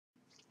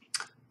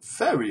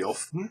Very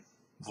often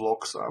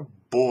vlogs are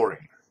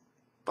boring,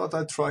 but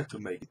I try to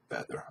make it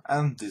better,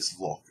 and this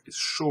vlog is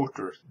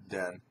shorter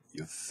than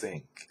you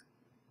think.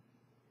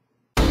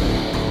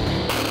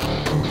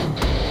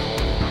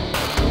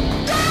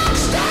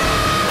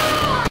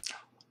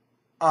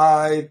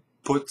 I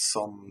put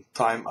some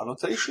time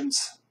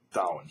annotations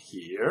down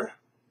here,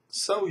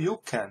 so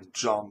you can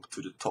jump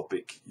to the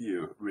topic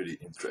you're really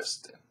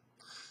interested in,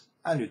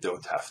 and you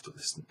don't have to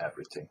listen to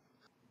everything.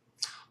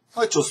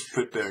 I'm just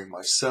preparing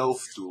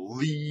myself to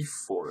leave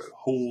for a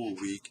whole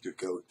week to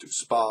go to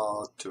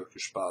spa,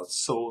 Turkish bath,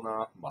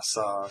 sauna,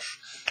 massage,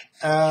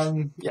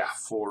 and yeah,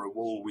 for a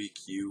whole week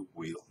you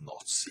will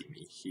not see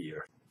me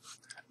here.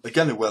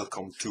 Again,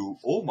 welcome to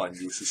all my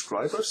new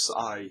subscribers.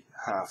 I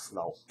have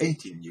now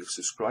 18 new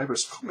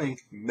subscribers, coming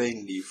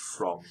mainly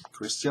from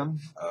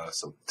Christian,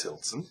 so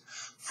Tilton,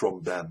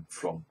 from Dan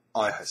from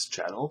iHas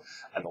channel,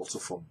 and also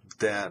from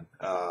Dan,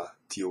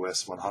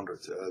 TOS 100,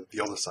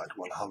 the other side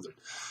 100.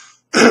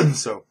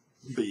 So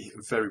be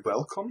very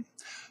welcome.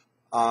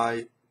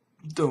 I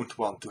don't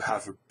want to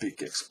have a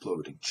big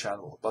exploding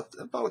channel, but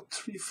about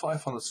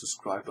 300-500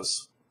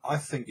 subscribers, I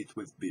think it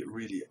would be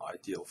really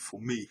ideal for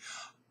me,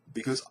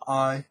 because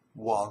I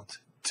want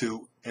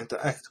to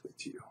interact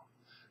with you.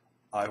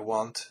 I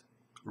want to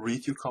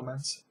read your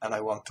comments and I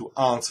want to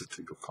answer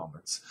to your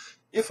comments.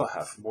 If I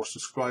have more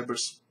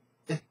subscribers,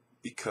 it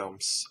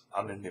becomes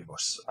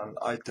anonymous, and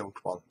I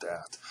don't want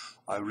that.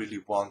 I really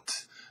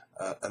want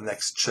an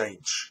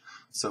exchange.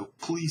 So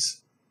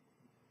please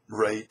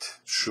rate,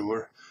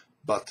 sure,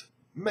 but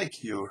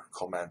make your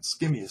comments,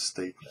 give me a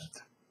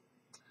statement.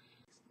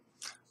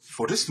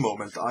 For this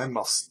moment I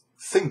must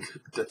think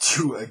that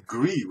you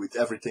agree with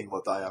everything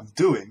what I am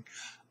doing,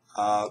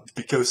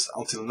 because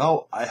until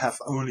now I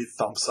have only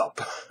thumbs up.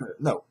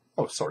 No,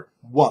 oh sorry,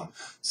 one.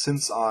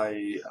 Since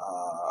I'm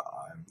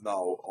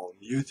now on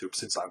YouTube,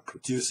 since I'm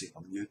producing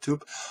on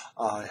YouTube,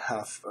 I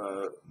have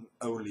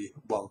only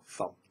one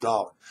thumb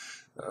down.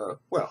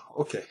 Well,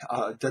 okay,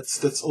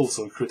 that's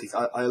also a critic.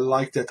 I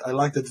like that. I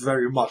like that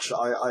very much.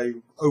 I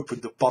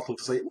opened the bottle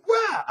to say,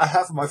 wow, I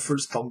have my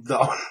first thumb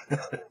down.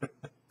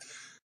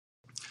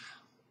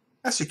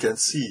 As you can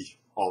see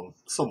on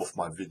some of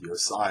my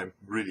videos, I'm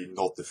really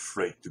not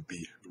afraid to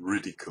be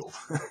ridiculed.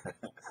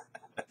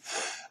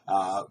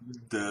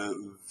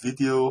 The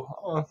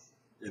video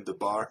in the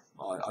bar,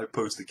 I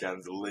post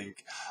again the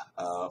link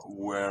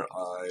where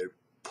I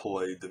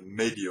play the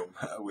medium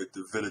with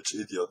the village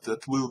idiot.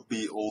 That will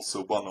be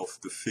also one of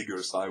the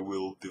figures I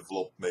will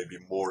develop maybe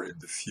more in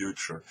the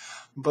future.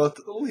 But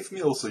leave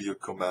me also your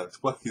comment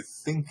what you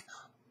think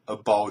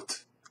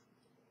about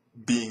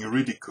being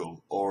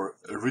ridiculed or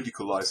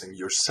ridiculizing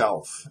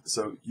yourself.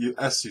 So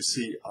as you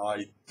see,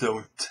 I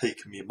don't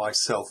take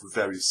myself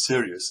very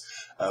serious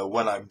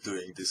when I'm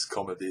doing this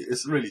comedy.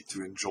 It's really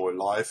to enjoy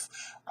life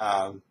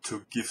and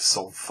to give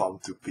some fun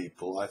to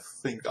people. I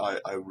think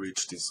I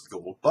reached this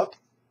goal, but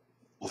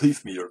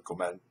leave me your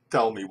comment.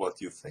 Tell me what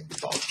you think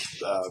about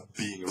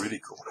being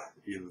ridiculed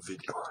in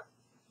video.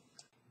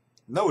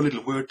 Now a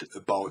little word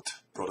about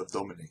Brother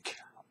Dominique.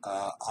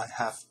 I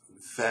have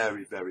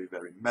very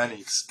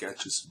many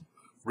sketches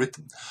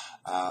written,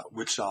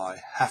 which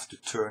I have to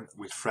turn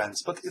with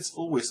friends, but it's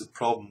always a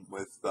problem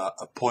with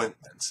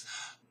appointments.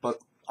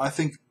 But I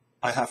think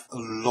I have a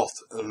lot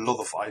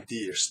of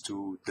ideas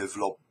to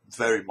develop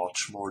very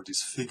much more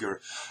this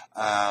figure,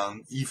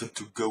 and even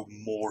to go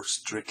more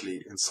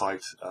strictly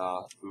inside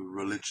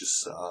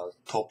religious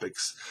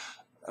topics.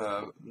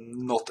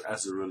 Not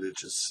as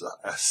religious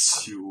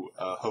as you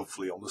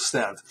hopefully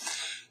understand.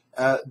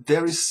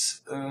 There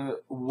is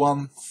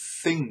one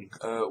thing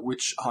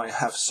which I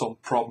have some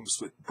problems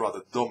with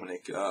Brother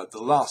Dominic. The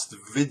last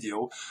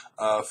video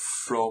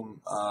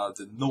from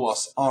the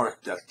Noah's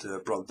Ark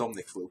that Brother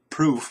Dominic will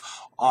prove,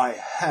 I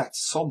had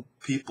some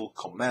people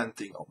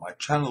commenting on my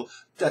channel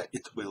that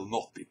it will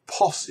not be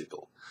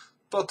possible.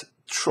 But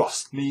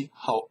trust me,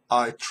 how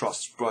I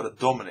trust Brother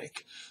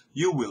Dominic.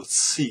 You will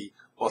see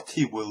what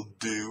he will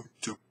do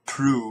to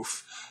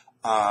prove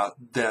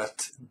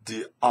that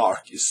the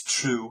Ark is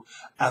true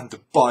and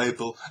the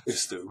Bible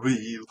is the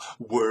real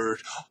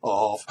Word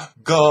of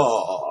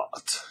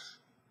God.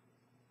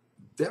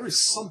 There is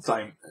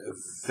sometimes a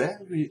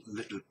very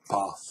little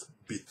path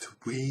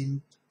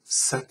between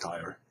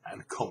satire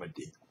and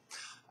comedy.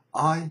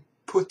 I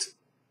put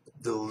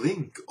the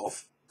link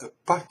of a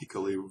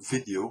particular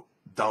video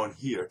down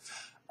here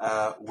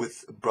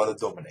with Brother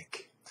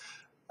Dominic.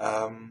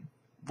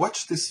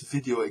 Watch this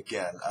video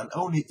again and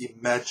only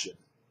imagine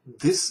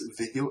this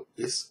video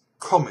is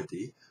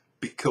comedy,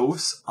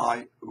 because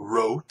I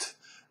wrote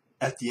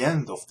at the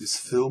end of this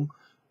film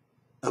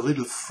a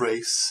little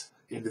phrase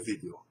in the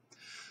video.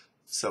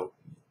 So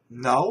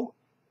now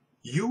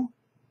you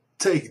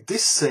take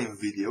this same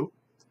video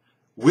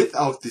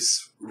without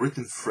this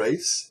written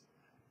phrase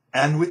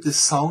and with the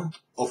sound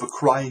of a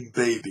crying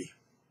baby.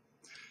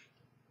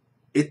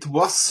 It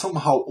was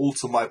somehow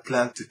also my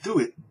plan to do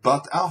it,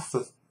 but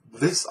after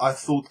this I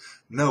thought,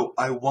 no,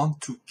 I want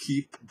to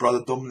keep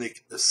Brother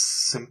Dominic a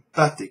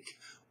sympathetic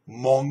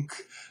monk,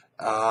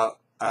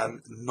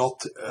 and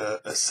not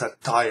a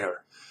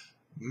satire.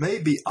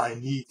 Maybe I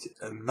need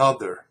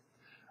another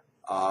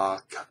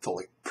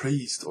Catholic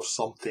priest or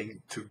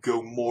something to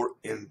go more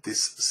in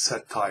this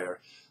satire.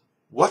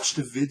 Watch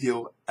the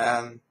video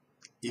and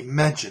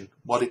imagine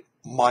what it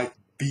might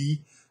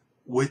be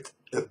with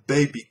a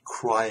baby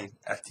crying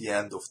at the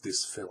end of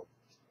this film.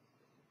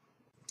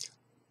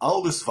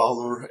 Aldus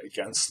Valor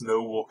against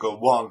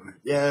SnowWalkerOne.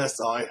 Yes,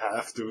 I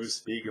have to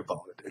speak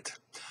about it.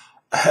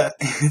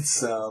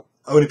 It's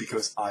only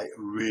because I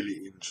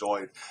really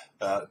enjoyed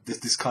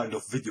this kind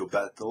of video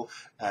battle,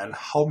 and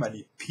how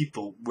many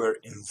people were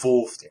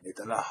involved in it,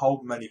 and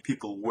how many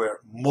people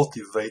were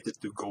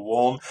motivated to go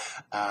on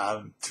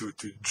and to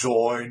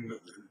join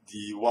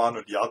the one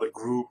or the other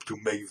group to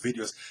make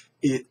videos.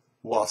 It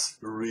was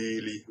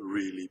really,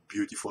 really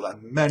beautiful,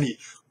 and many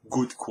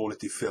good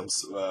quality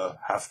films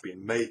have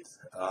been made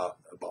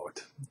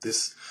about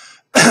this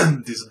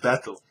this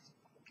battle.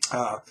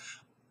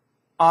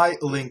 I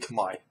link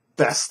my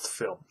best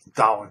film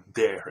down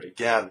there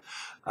again,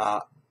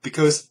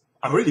 because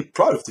I'm really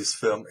proud of this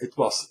film. It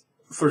was,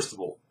 first of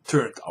all,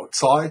 turned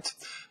outside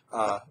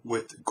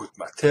with good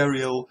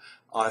material.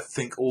 I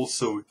think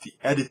also the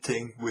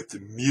editing with the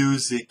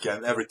music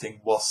and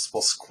everything was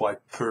quite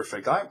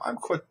perfect. I'm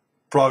quite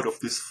proud of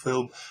this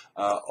film,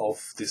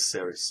 of this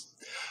series.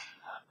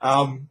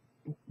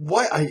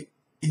 Why I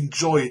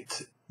enjoy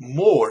it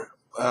more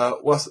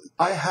was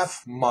I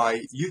have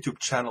my YouTube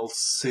channel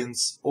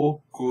since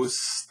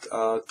August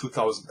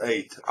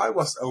 2008. I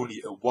was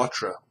only a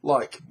watcher,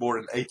 like more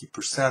than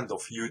 80%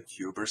 of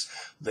YouTubers,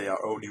 they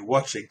are only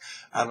watching,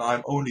 and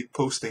I'm only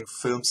posting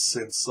films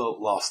since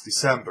last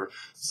December,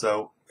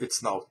 so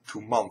it's now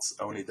 2 months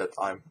only that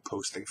I'm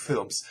posting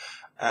films.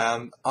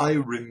 And I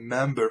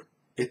remember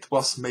it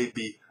was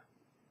maybe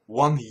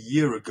 1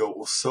 year ago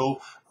or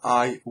so,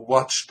 I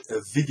watched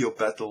a video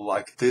battle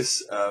like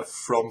this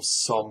from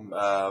some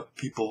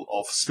people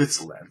of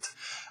Switzerland.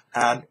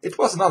 And it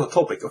was another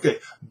topic. Okay,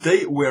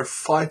 they were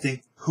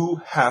fighting who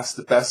has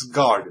the best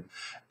garden.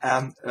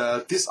 And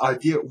this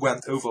idea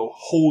went over a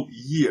whole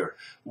year.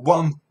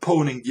 One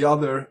poning the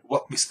other,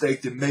 what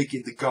mistake they make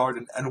in the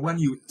garden. And when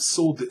you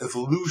saw the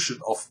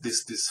evolution of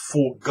this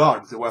 4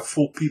 gardens, there were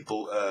 4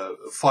 people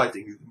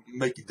fighting,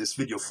 making this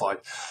video fight.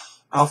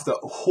 After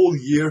a whole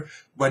year,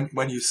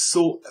 when you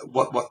saw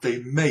what they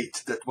made,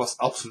 that was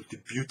absolutely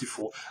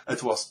beautiful.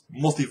 It was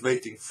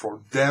motivating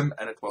for them,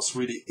 and it was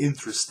really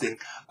interesting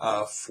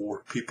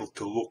for people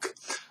to look.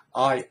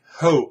 I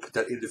hope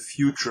that in the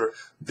future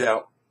there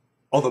are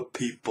other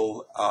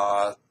people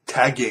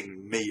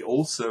tagging me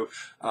also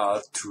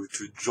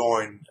to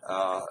join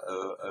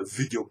a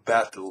video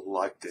battle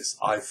like this.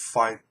 I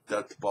find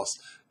that was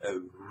a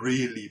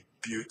really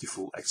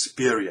beautiful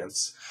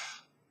experience.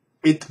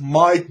 It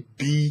might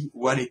be,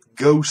 when it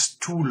goes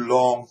too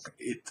long,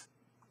 it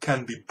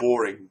can be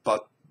boring,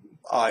 but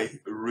I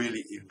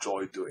really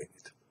enjoy doing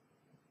it.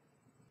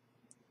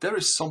 There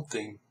is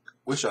something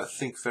which I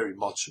think very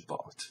much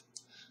about.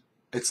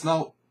 It's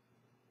now,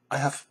 I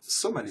have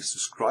so many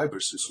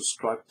subscribers who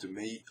subscribe to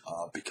me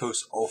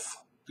because of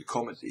the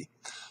comedy,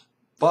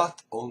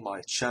 but on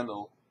my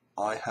channel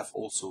I have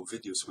also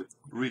videos with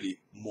really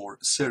more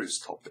serious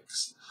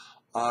topics.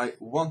 I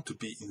want to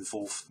be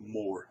involved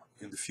more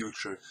in the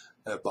future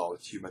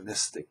about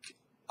humanistic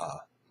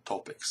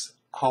topics.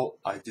 How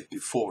I did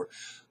before,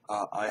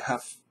 I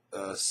have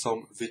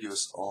some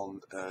videos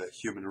on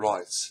human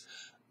rights.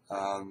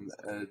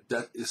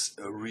 That is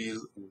a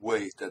real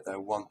way that I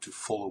want to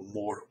follow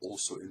more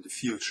also in the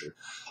future.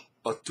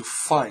 But to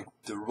find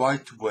the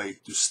right way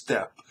to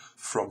step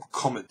from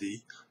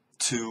comedy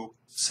to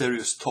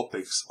serious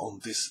topics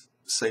on this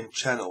same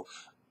channel,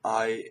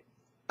 I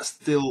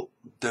still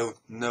don't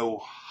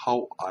know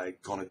how I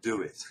gonna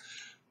do it.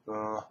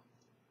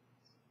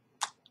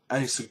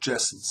 Any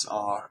suggestions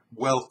are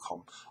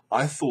welcome.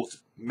 I thought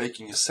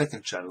making a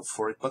second channel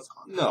for it, but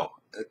no,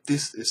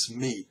 this is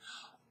me,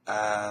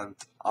 and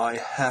I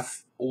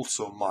have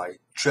also my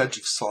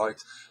tragic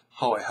side,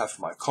 how I have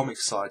my comic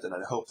side, and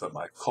I hope that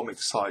my comic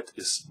side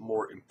is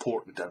more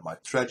important than my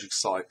tragic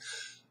side,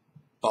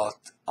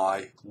 but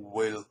I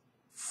will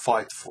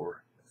fight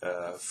for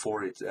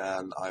it,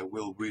 and I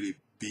will really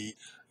be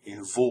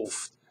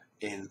involved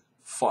in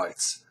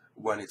fights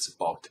when it's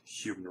about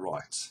human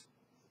rights.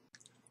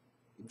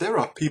 There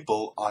are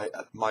people I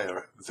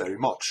admire very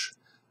much.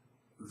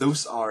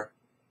 Those are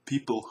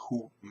people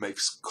who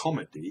makes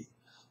comedy,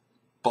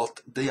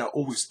 but they are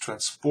always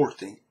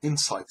transporting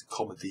inside the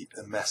comedy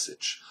a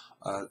message.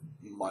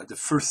 The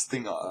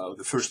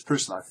first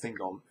person I think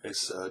on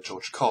is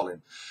George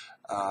Carlin.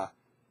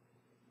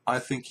 I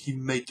think he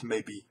made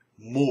maybe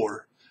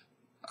more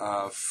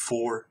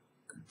for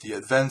the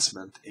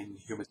advancement in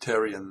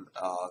humanitarian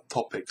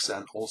topics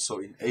and also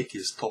in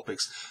atheist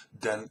topics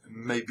than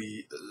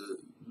maybe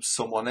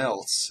someone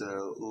else,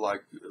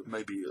 like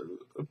maybe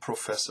a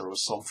professor or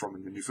some from a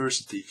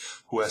university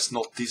who has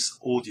not this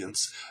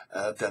audience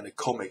than a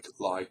comic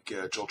like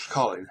George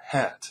Carlin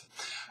had,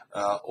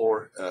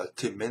 or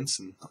Tim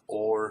Minson,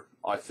 or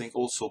I think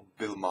also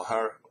Bill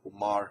Maher,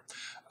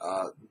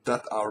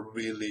 that are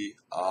really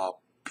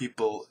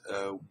people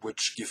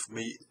which give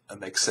me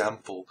an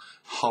example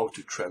how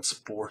to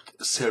transport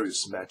a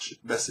serious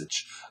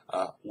message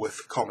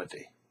with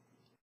comedy.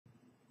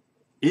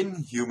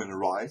 In human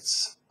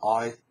rights,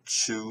 I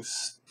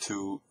choose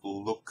to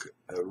look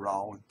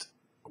around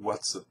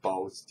what's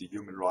about the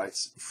human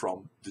rights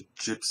from the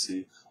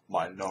gypsy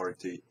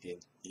minority in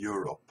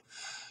Europe.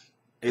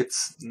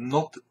 It's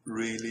not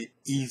really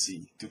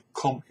easy to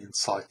come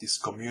inside this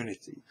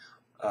community,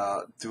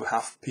 to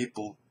have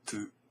people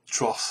to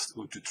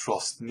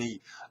trust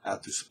me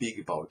and to speak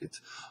about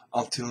it.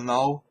 Until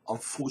now,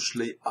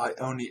 unfortunately, I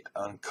only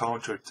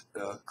encountered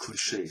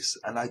cliches,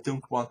 and I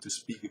don't want to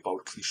speak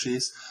about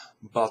cliches,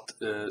 but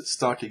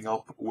starting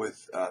up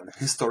with an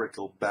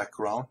historical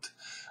background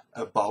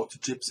about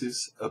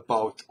gypsies,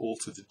 about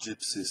also the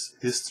gypsies'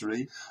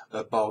 history,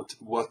 about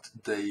what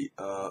they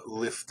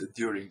lived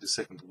during the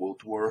Second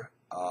World War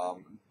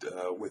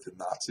with the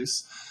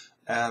Nazis,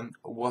 and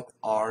what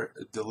are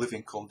the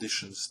living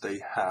conditions they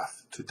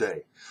have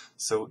today.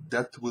 So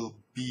that will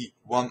be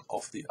one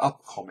of the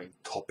upcoming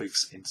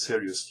topics in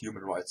serious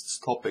human rights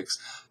topics,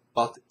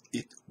 but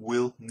it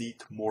will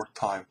need more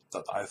time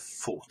than I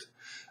thought.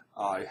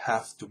 I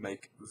have to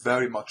make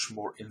very much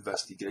more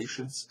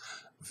investigations.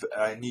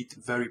 I need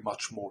very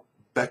much more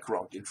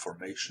background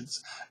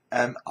informations,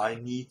 and I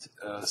need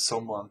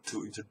someone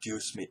to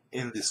introduce me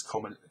in this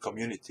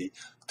community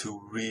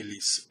to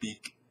really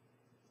speak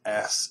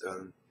as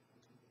an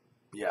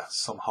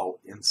somehow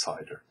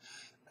insider.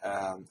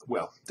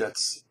 Well,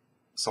 that's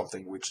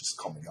something which is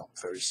coming up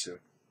very soon.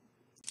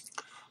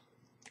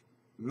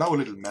 Now a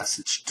little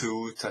message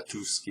to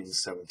Tattoo Skin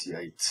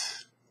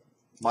 78.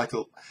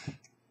 Michael,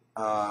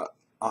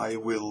 I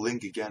will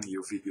link again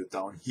your video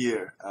down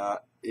here.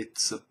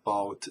 It's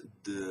about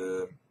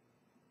the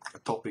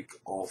topic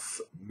of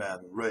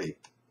man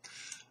rape.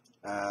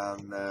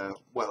 And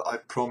well, I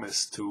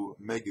promised to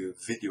make a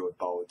video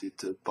about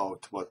it,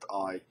 about what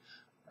I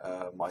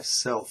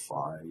myself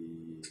I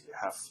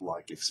have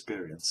like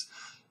experience,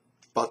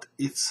 but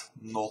it's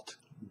not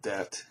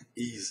that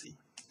easy.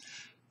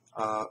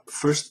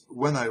 First,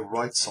 when I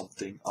write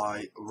something,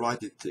 I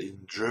write it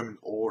in German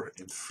or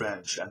in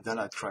French, and then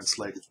I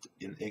translate it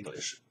in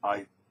English.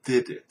 I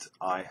did it.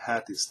 I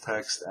had this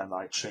text and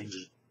I changed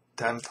it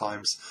 10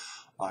 times.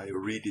 I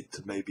read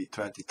it maybe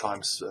 20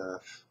 times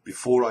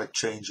before I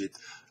change it.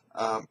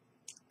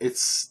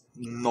 It's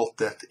not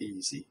that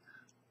easy.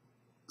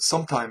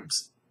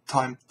 Sometimes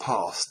time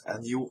passed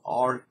and you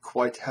are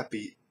quite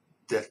happy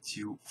that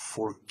you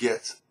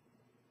forget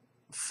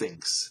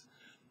things,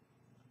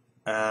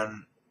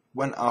 and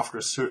when after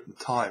a certain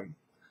time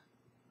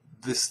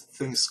these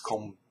things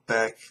come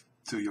back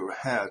to your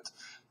head,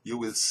 you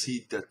will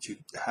see that you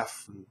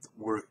haven't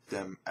worked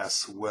them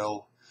as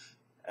well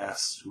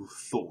as you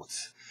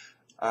thought.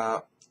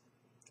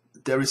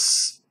 There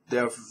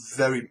are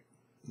very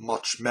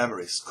much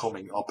memories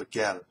coming up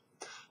again.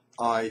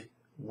 I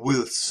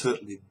will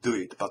certainly do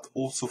it, but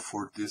also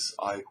for this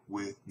I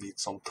will need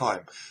some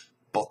time.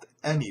 But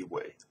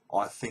anyway,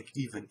 I think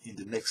even in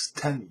the next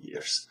 10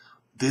 years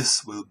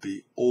this will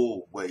be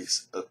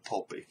always a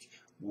topic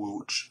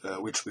which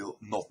will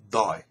not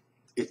die.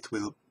 It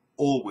will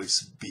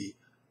always be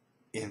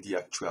in the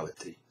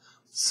actuality.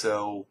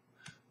 So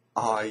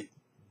I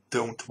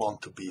don't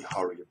want to be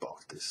hurried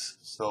about this.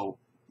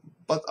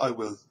 But I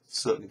will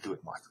certainly do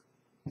it, Michael.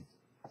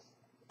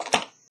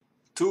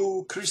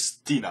 To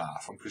Christina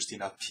from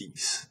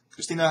ChristinePeace.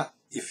 Christina,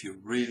 if you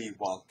really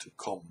want to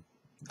come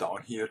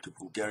down here to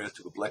Bulgaria,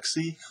 to the Black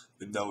Sea,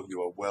 you know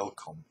you are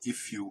welcome.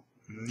 If you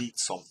need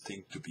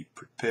something to be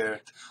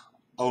prepared,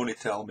 only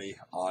tell me.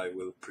 I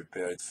will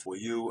prepare it for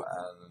you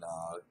and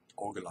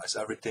organize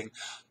everything,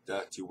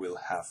 that you will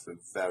have a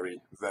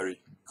very,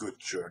 very good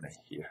journey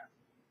here.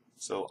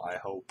 So I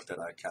hope that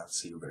I can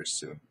see you very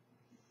soon.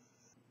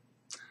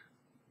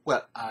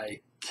 Well,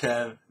 I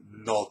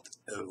cannot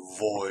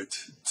avoid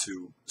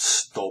to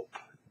stop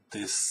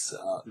this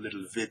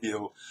little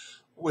video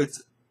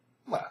with,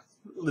 well,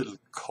 a little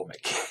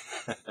comic.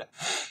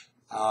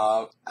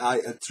 I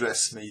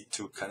address me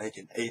to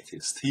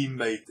Canadianatheist. He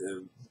made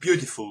a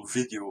beautiful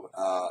video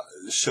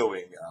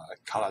showing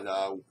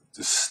Canada,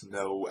 the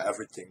snow,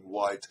 everything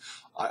white.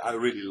 I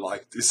really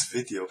liked this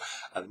video,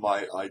 and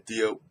my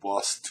idea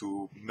was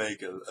to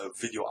make a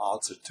video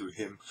answer to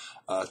him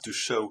to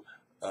show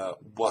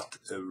what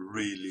a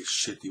really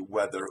shitty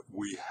weather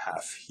we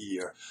have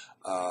here.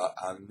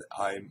 And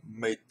I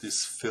made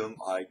this film,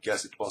 I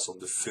guess it was on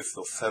the 5th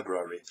of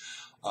February.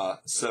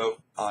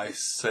 So I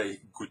say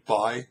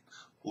goodbye.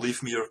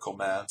 Leave me your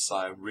comments.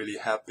 I'm really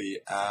happy,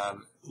 and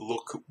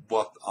look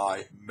what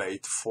I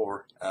made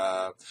for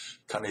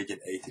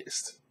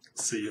Canadianatheist.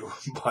 See you.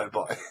 Bye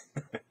bye.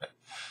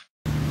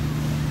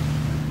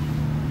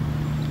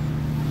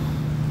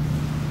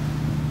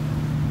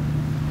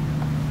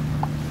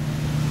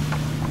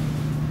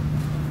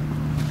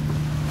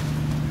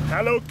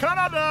 Hello,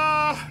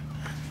 Canada!